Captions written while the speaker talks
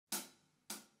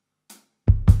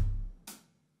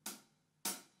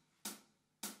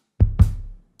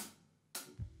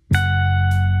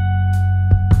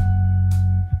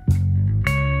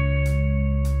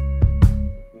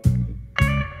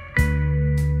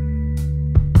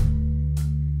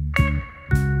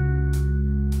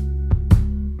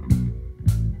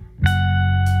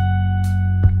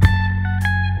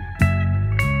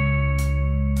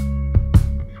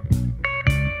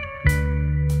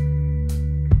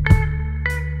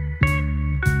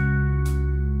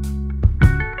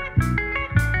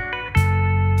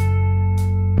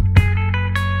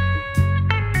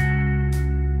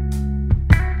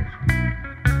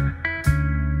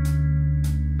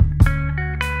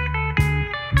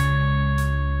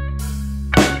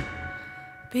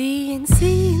been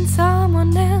seeing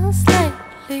someone else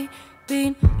lately,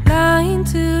 been lying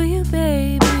to you,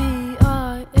 baby.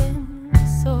 I am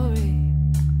sorry,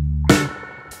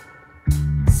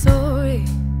 sorry.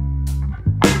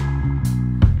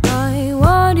 I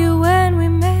warned you when we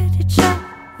met each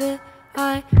other,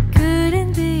 I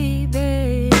couldn't be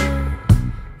better.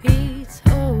 It's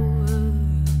over,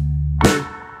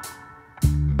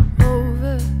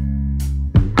 over.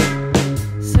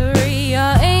 Sorry,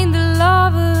 I ain't the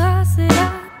lover I said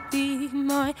I'd be.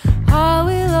 My heart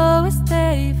will always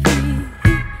stay free.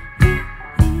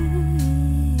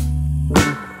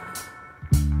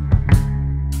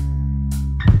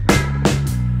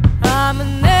 I'm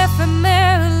an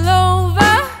ephemeral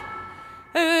over,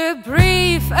 a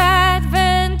brief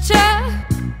adventure.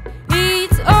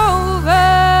 It's over,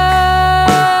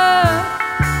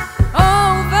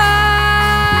 over.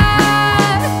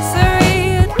 Sorry,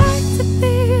 I'd like to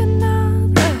be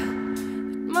another, but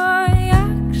my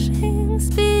action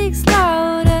speaks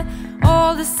louder.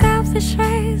 All the selfish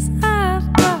ways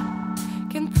I've got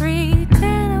can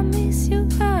pretend I miss you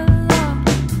a lot.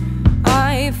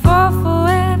 I fall for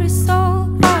every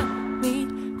soul I meet,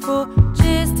 for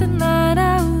just a night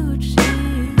I would cheat.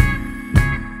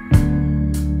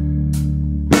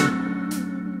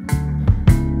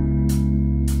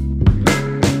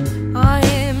 I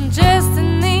am just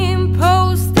an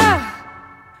imposter,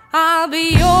 I'll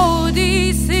be your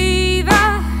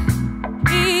deceiver.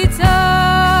 It's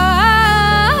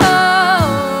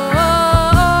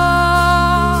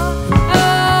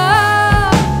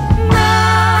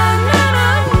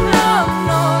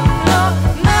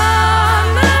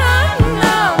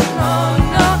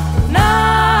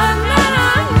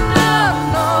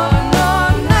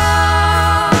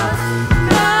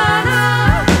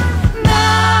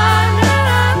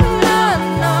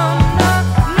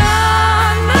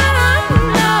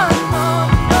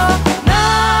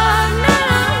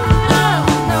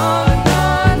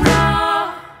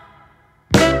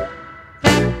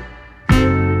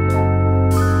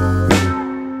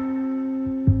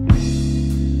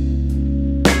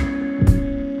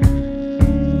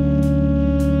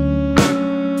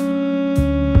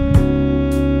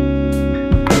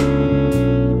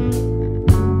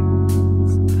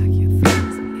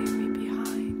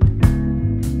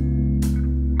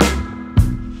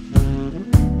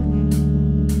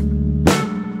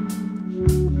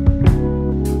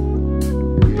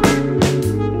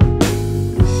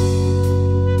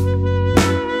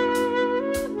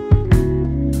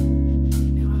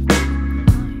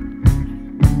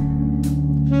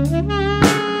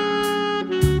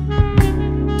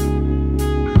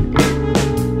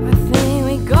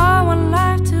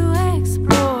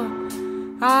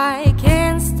I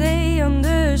can't stay on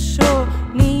the shore.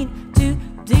 Need to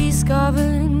discover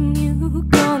new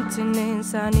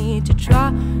continents. I need to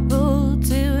travel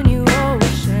to new